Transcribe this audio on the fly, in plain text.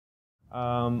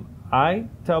I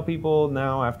tell people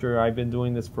now, after I've been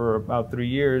doing this for about 3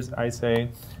 years, I say,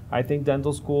 I think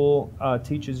dental school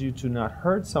teaches you to not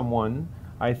hurt someone.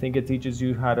 I think it teaches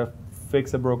you how to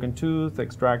fix a broken tooth,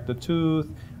 extract a tooth,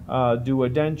 do a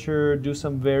denture, do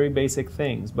some very basic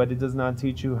things, but it does not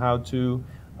teach you how to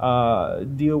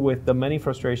deal with the many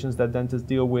frustrations that dentists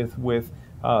deal with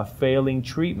failing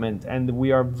treatment. And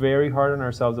we are very hard on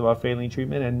ourselves about failing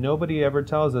treatment, and nobody ever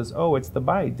tells us, oh, it's the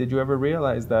bite. Did you ever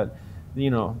realize that, you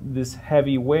know, this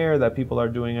heavy wear that people are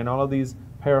doing and all of these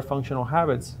parafunctional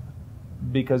habits,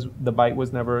 because the bite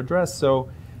was never addressed? So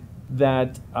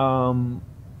that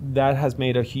that has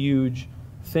made a huge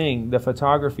thing, the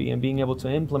photography and being able to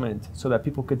implement so that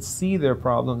people could see their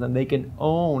problems and they can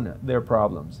own their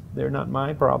problems. They're not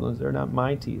my problems, they're not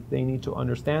my teeth. They need to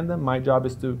understand them. My job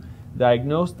is to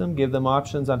diagnose them, give them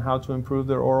options on how to improve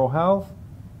their oral health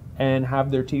and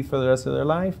have their teeth for the rest of their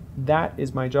life. That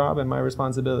is my job and my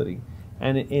responsibility.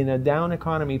 And in a down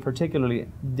economy particularly,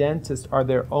 dentists are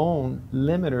their own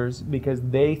limiters because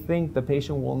they think the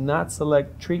patient will not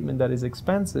select treatment that is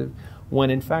expensive,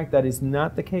 when in fact that is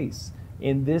not the case.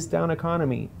 In this down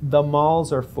economy, the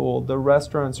malls are full, the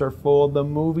restaurants are full, the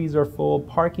movies are full,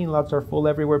 parking lots are full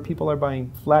everywhere, people are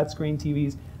buying flat screen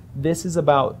TVs. This is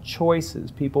about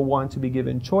choices. People want to be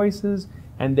given choices,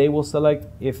 and they will select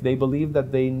if they believe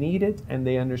that they need it and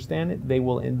they understand it, they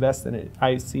will invest in it.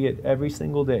 I see it every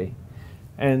single day.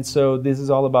 And so this is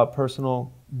all about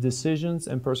personal decisions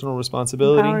and personal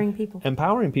responsibility. Empowering people.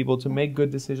 Empowering people to make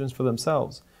good decisions for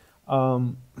themselves.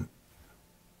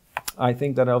 I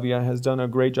think that Elvia has done a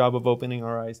great job of opening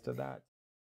our eyes to that.